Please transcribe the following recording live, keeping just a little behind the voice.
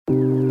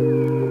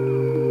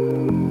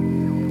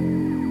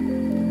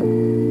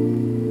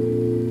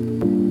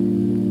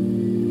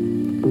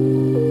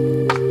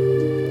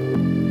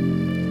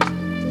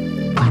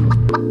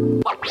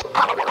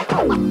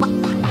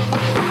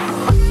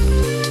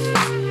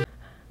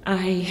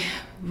I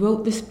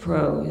wrote this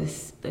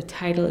prose. The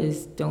title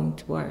is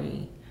Don't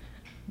Worry,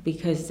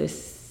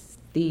 because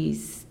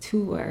these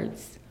two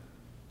words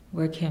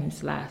were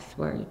Kim's last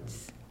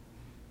words.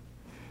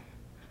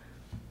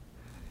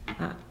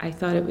 I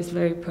thought it was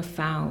very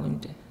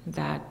profound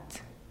that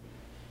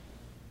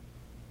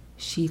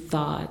she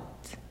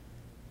thought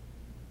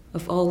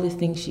of all the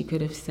things she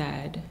could have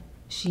said.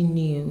 She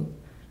knew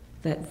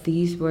that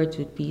these words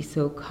would be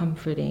so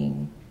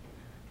comforting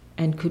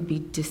and could be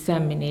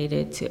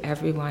disseminated to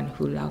everyone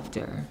who loved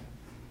her.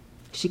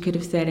 She could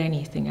have said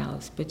anything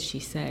else, but she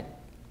said,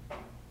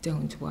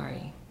 "Don't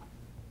worry."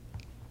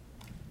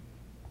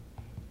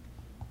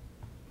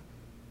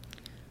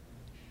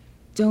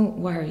 "Don't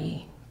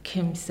worry,"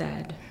 Kim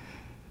said.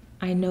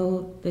 "I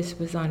know this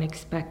was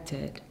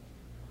unexpected.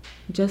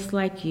 Just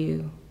like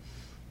you,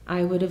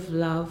 I would have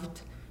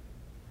loved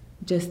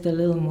just a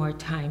little more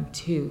time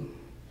too.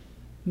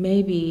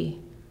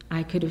 Maybe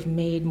I could have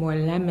made more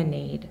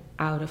lemonade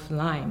out of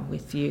lime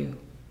with you.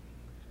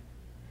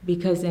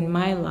 Because in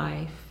my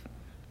life,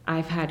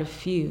 I've had a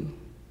few,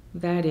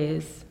 that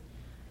is,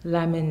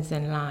 lemons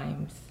and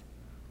limes,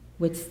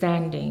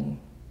 withstanding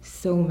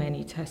so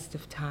many tests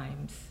of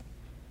times,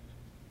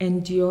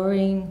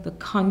 enduring the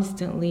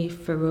constantly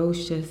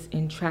ferocious,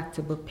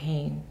 intractable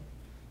pain.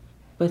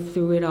 But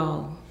through it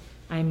all,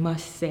 I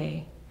must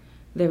say,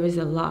 there is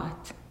a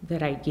lot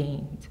that I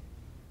gained.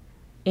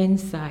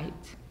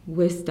 Insight,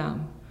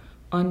 wisdom,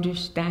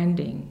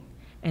 understanding,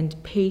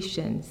 and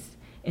patience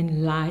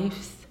in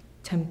life's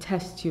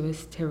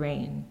tempestuous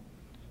terrain.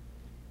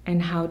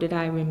 And how did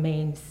I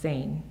remain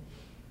sane?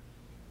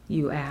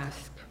 You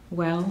ask.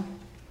 Well,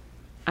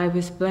 I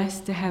was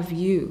blessed to have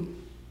you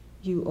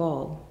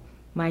all,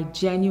 my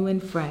genuine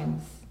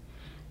friends,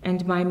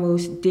 and my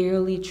most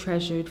dearly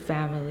treasured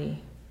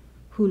family,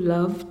 who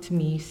loved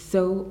me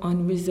so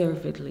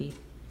unreservedly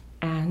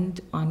and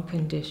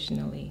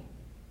unconditionally.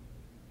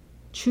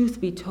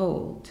 Truth be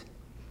told,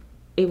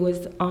 it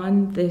was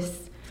on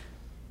this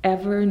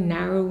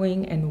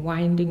ever-narrowing and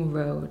winding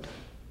road,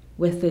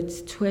 with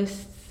its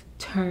twists,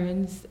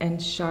 turns,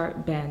 and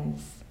sharp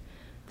bends,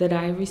 that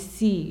I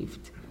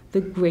received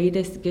the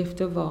greatest gift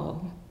of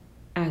all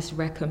as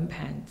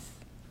recompense,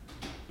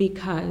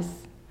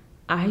 because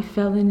I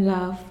fell in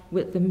love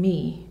with the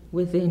me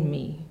within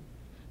me,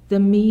 the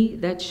me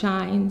that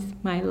shines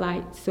my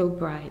light so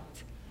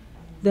bright,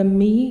 the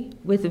me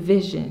with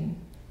vision,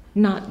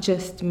 not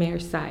just mere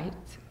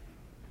sight,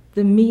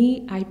 the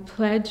me I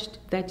pledged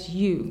that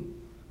you,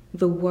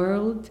 the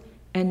world,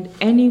 and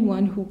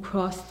anyone who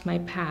crossed my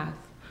path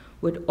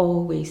would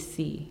always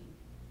see.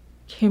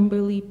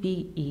 Kimberly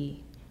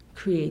B.E.,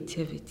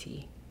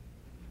 creativity.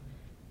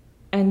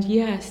 And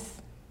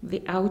yes,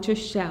 the outer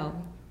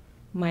shell,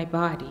 my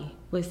body,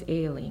 was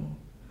ailing,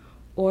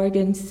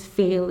 organs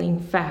failing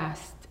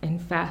fast and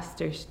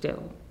faster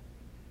still,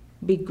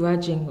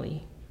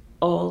 begrudgingly,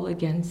 all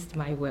against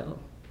my will.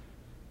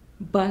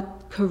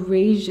 But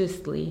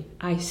courageously,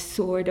 I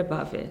soared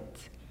above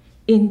it.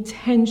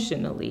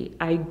 Intentionally,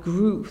 I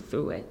grew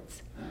through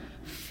it.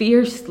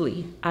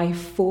 Fiercely, I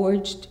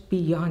forged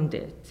beyond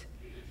it.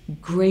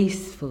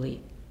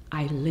 Gracefully,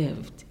 I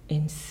lived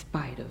in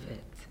spite of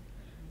it.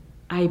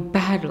 I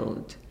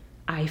battled,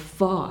 I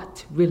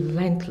fought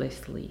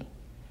relentlessly,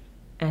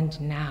 and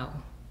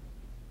now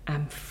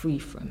I'm free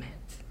from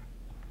it.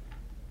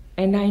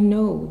 And I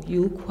know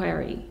you'll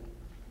query,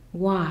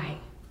 why?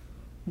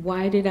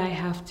 Why did I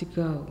have to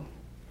go?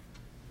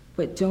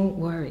 But don't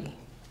worry.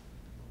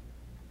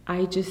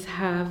 I just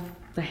have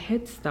the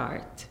head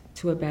start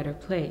to a better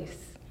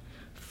place,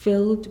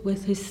 filled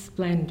with his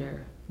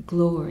splendor,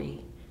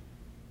 glory,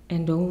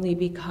 and only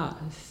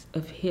because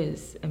of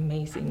his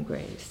amazing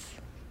grace.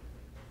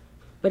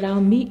 But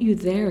I'll meet you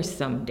there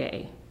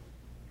someday,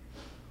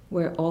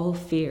 where all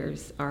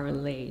fears are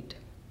allayed.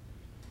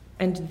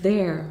 And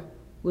there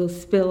we'll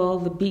spill all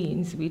the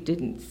beans we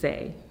didn't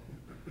say.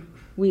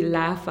 We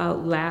laugh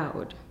out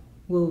loud,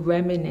 we'll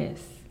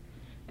reminisce,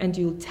 and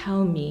you'll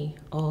tell me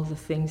all the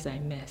things I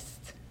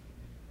missed.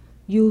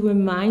 You'll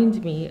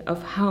remind me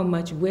of how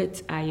much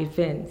wit I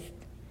evinced,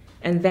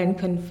 and then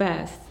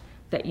confess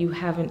that you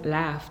haven't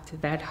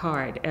laughed that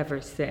hard ever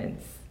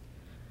since.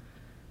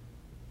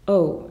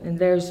 Oh, and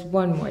there's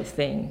one more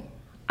thing.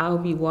 I'll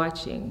be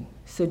watching,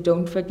 so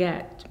don't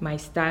forget my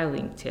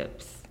styling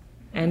tips.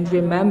 And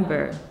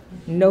remember,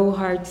 no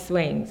hard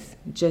swings,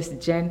 just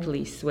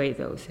gently sway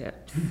those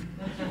hips.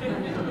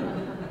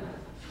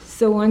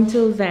 So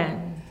until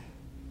then,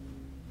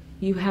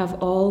 you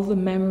have all the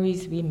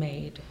memories we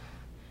made,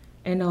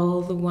 and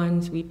all the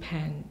ones we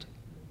penned,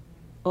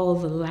 all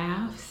the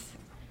laughs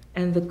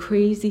and the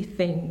crazy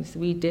things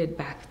we did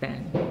back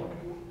then.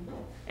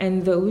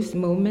 And those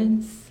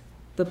moments,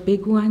 the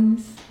big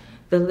ones,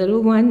 the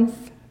little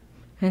ones,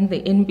 and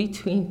the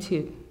in-between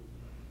too.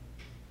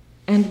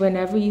 And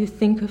whenever you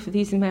think of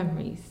these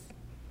memories,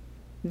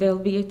 there'll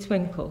be a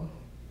twinkle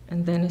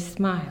and then a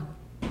smile.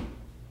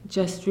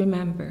 Just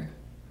remember,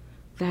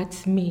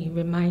 that's me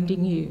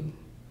reminding you,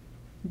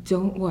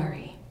 don't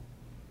worry,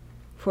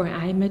 for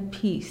I'm at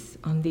peace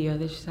on the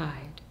other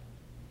side.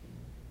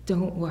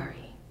 Don't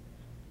worry,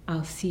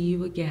 I'll see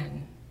you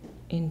again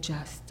in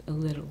just a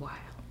little while.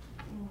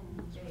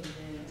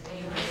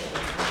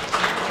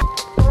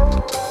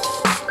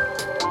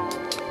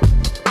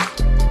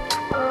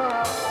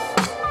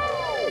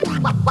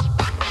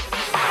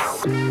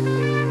 Amen.